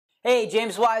Hey,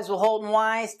 James Wise with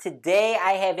HoltonWise. Today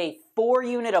I have a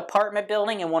 4-unit apartment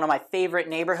building in one of my favorite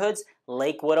neighborhoods,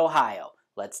 Lakewood, Ohio.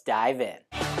 Let's dive in.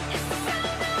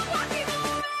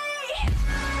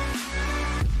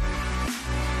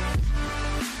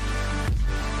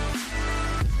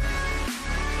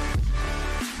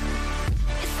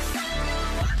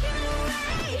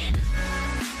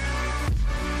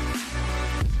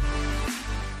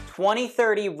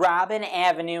 "2030 Robin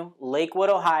Avenue, Lakewood,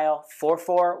 Ohio,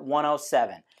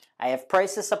 44107. I have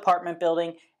priced this apartment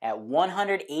building at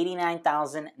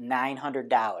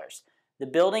 $189,900. The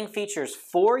building features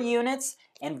 4 units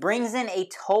and brings in a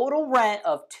total rent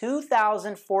of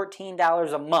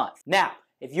 $2,014 a month. Now,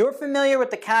 if you're familiar with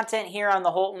the content here on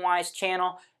the HoltonWise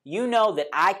channel, you know that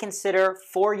I consider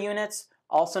 4 units,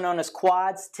 also known as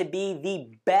quads, to be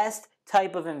the best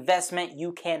type of investment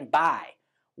you can buy.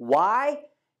 Why?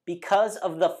 Because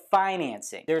of the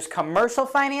financing. There's commercial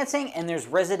financing and there's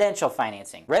residential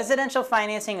financing. Residential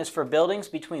financing is for buildings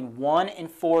between 1 and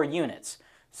 4 units.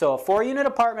 So a 4-unit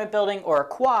apartment building or a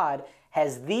quad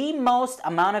has the most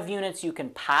amount of units you can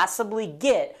possibly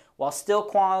get while still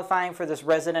qualifying for this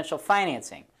residential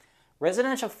financing.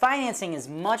 Residential financing is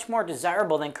much more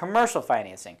desirable than commercial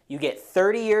financing. You get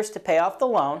 30 years to pay off the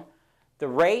loan, the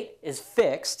rate is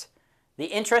fixed, the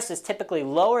interest is typically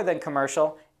lower than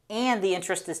commercial, and the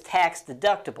interest is tax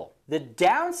deductible. The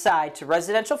downside to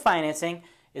residential financing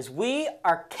is we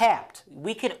are capped.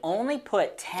 We can only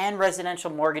put 10 residential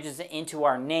mortgages into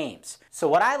our names. So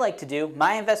what I like to do,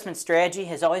 my investment strategy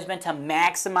has always been to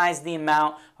maximize the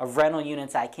amount of rental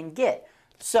units I can get.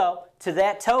 So to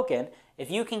that token, if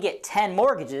you can get 10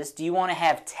 mortgages, do you want to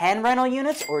have 10 rental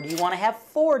units or do you want to have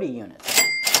 40 units?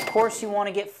 Of course you want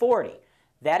to get 40.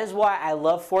 That is why I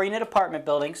love 4-unit apartment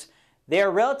buildings. They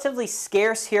are relatively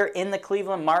scarce here in the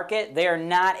Cleveland market. They are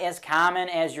not as common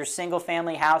as your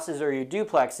single-family houses or your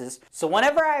duplexes. So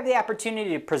whenever I have the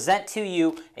opportunity to present to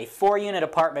you a 4-unit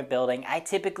apartment building, I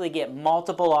typically get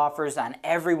multiple offers on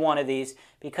every one of these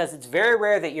because it's very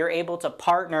rare that you're able to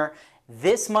partner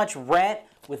this much rent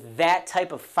with that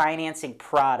type of financing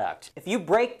product. If you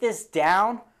break this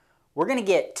down, we're going to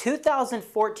get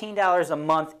 $2,014 a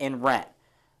month in rent.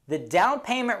 The down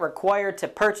payment required to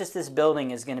purchase this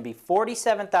building is going to be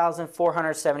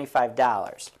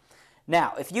 $47,475.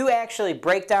 Now, if you actually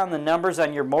break down the numbers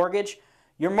on your mortgage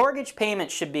payment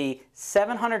should be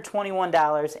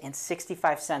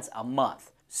 $721.65 a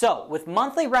month. So, with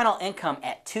monthly rental income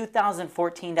at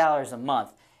 $2,014 a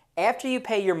month, after you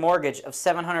pay your mortgage of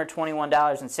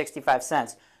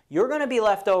 $721.65, you're going to be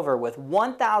left over with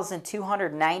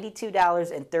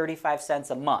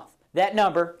 $1,292.35 a month. That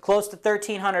number, close to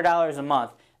 $1,300 a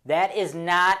month, that is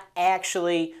not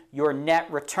actually your net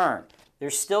return.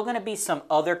 There's still going to be some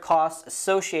other costs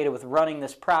associated with running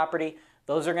this property.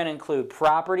 Those are going to include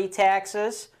property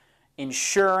taxes,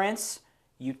 insurance,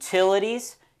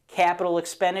 utilities, capital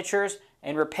expenditures,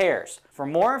 and repairs. For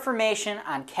more information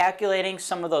on calculating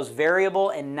some of those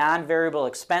variable and non-variable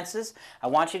expenses, I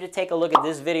want you to take a look at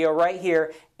this video right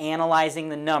here, analyzing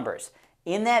the numbers.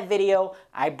 In that video,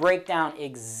 I break down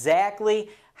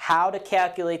exactly how to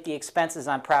calculate the expenses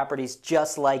on properties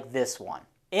just like this one.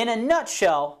 In a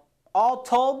nutshell, all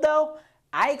told though,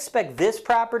 I expect this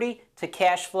property to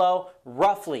cash flow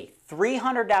roughly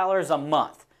 $300 a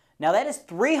month. Now that is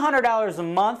 $300 a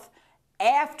month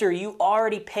after you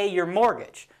already pay your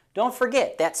mortgage. Don't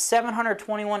forget, that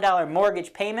 $721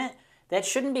 mortgage payment, that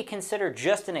shouldn't be considered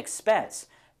just an expense.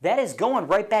 That is going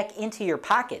right back into your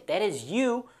pocket. That is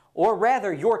you, or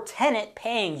rather your tenant,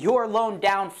 paying your loan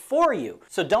down for you.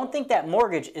 So don't think that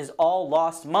mortgage is all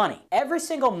lost money. Every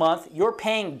single month you're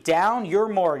paying down your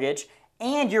mortgage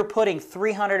and you're putting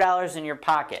 $300 in your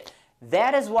pocket.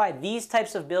 That is why these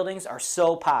types of buildings are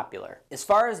so popular. As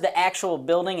far as the actual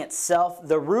building itself,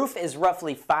 the roof is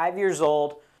roughly 5 years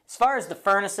old. As far as the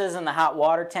furnaces and the hot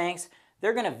water tanks,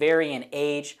 they're going to vary in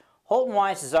age.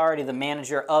 HoltonWise is already the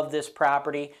manager of this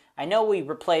property. I know we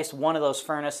replaced one of those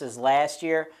furnaces last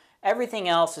year. Everything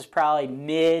else is probably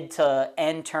mid to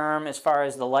end term as far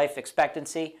as the life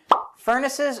expectancy.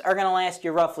 Furnaces are going to last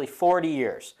you roughly 40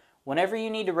 years. Whenever you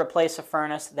need to replace a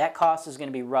furnace, that cost is going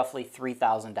to be roughly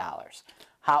 $3,000.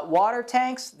 Hot water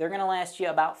tanks, they're going to last you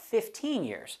about 15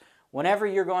 years. Whenever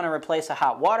you're going to replace a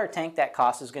hot water tank, that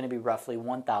cost is going to be roughly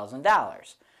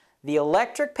 $1,000. The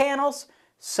electric panels,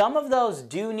 some of those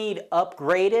do need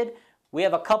upgraded. We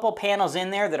have a couple panels in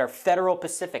there that are Federal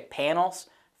Pacific panels.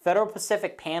 Federal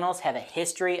Pacific panels have a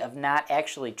history of not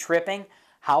actually tripping.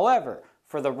 However,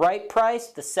 for the right price,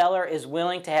 the seller is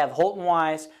willing to have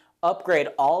HoltonWise upgrade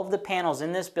all of the panels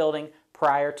in this building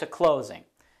prior to closing.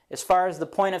 As far as the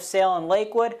point of sale in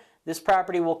Lakewood, this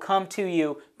property will come to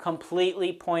you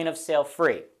completely point of sale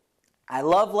free. I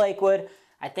love Lakewood.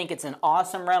 I think it's an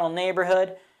awesome rental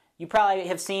neighborhood. You probably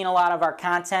have seen a lot of our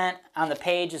content on the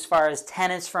page as far as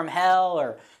tenants from hell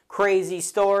or crazy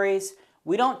stories.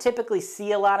 We don't typically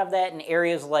see a lot of that in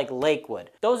areas like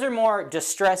Lakewood. Those are more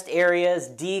distressed areas,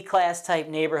 D-class type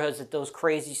neighborhoods that those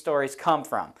crazy stories come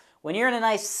from. When you're in a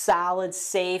nice, solid,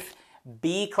 safe,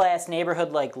 B-class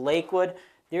neighborhood like Lakewood,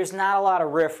 there's not a lot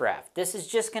of riffraff. This is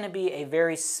just going to be a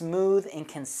very smooth and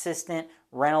consistent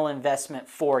rental investment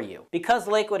for you. Because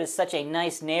Lakewood is such a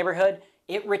nice neighborhood,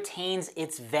 it retains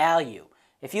its value.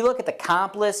 If you look at the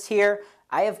comp list here,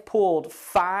 I have pulled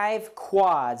 5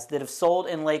 quads that have sold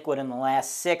in Lakewood in the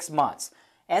last 6 months.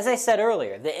 As I said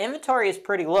earlier, the inventory is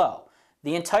pretty low.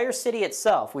 The entire city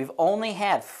itself, we've only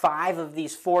had 5 of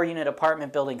these 4-unit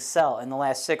apartment buildings sell in the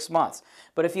last 6 months.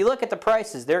 But if you look at the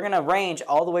prices, they're going to range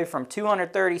all the way from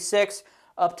 $236,000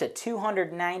 up to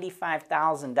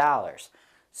 $295,000.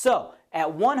 So at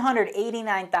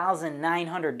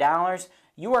 $189,900,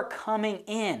 you are coming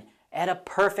in at a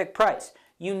perfect price.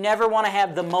 You never want to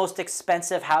have the most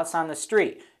expensive house on the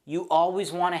street. You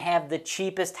always want to have the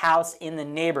cheapest house in the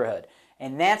neighborhood.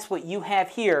 And that's what you have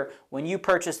here when you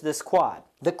purchase this quad.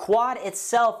 The quad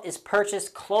itself is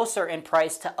purchased closer in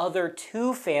price to other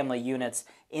 2-family units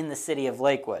in the city of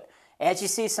Lakewood. As you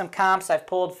see some comps, I've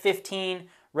pulled 15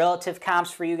 relative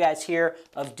comps for you guys here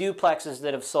of duplexes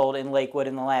that have sold in Lakewood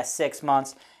in the last 6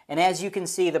 months. And as you can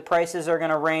see, the prices are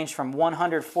going to range from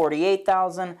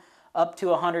 $148,000 up to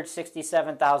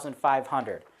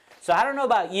 $167,500. So I don't know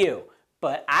about you,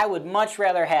 but I would much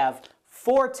rather have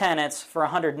 4 tenants for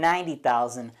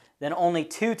 $190,000 than only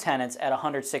 2 tenants at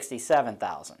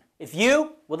 $167,000. If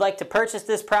you would like to purchase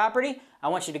this property, I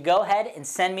want you to go ahead and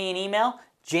send me an email,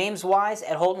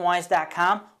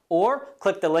 jameswise@HoltonWise.com, or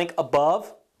click the link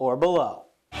above or below.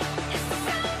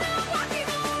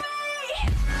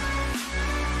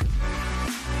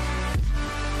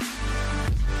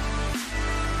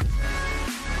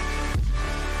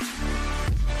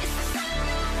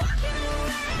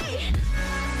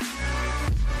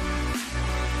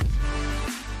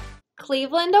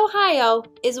 Cleveland, Ohio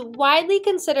is widely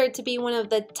considered to be one of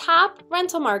the top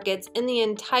rental markets in the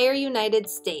entire United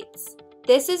States.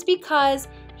 This is because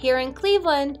here in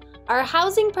Cleveland, our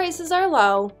housing prices are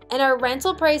low and our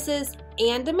rental prices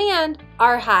and demand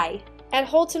are high. At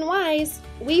HoltonWise,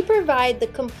 we provide the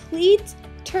complete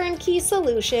turnkey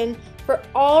solution for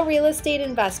all real estate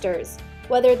investors,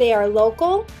 whether they are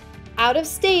local, out of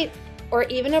state, or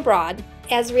even abroad.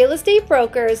 As real estate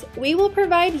brokers, we will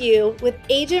provide you with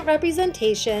agent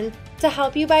representation to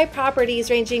help you buy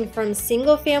properties ranging from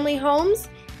single-family homes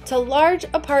to large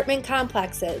apartment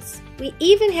complexes. We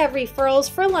even have referrals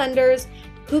for lenders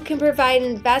who can provide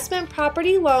investment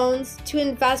property loans to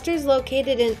investors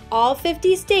located in all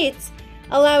 50 states,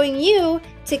 allowing you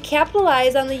to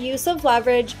capitalize on the use of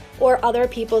leverage or other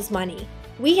people's money.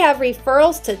 We have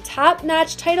referrals to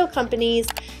top-notch title companies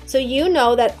so you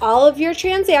know that all of your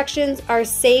transactions are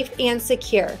safe and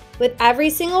secure, with every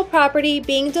single property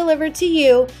being delivered to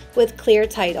you with clear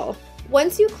title.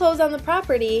 Once you close on the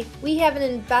property, we have an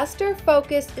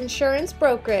investor-focused insurance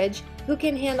brokerage who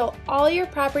can handle all your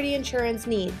property insurance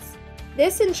needs.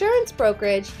 This insurance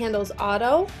brokerage handles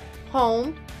auto,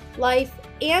 home, life,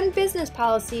 and business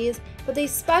policies, but they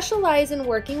specialize in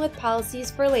working with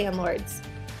policies for landlords.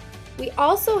 We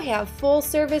also have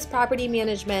full-service property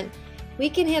management. We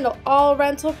can handle all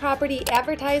rental property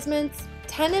advertisements,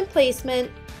 tenant placement,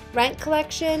 rent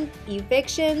collection,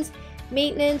 evictions,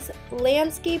 maintenance,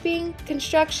 landscaping,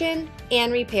 construction,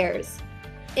 and repairs.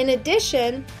 In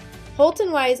addition,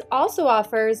 HoltonWise also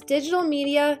offers digital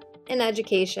media and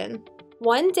education.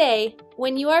 One day,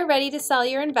 when you are ready to sell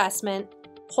your investment,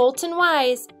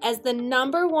 HoltonWise, as the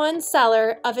 #1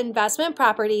 seller of investment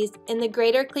properties in the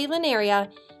greater Cleveland area,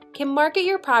 can market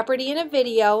your property in a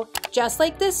video just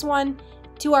like this one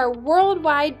to our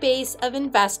worldwide base of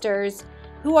investors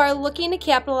who are looking to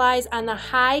capitalize on the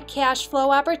high cash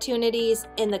flow opportunities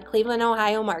in the Cleveland,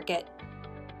 Ohio market.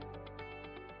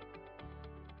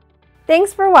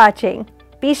 Thanks for watching.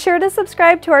 Be sure to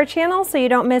subscribe to our channel so you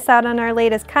don't miss out on our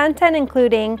latest content,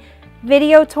 including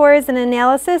video tours and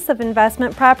analysis of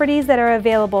investment properties that are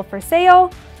available for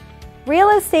sale, real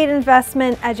estate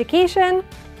investment education,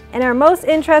 and our most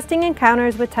interesting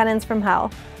encounters with tenants from hell.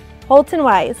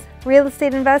 HoltonWise, real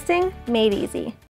estate investing made easy.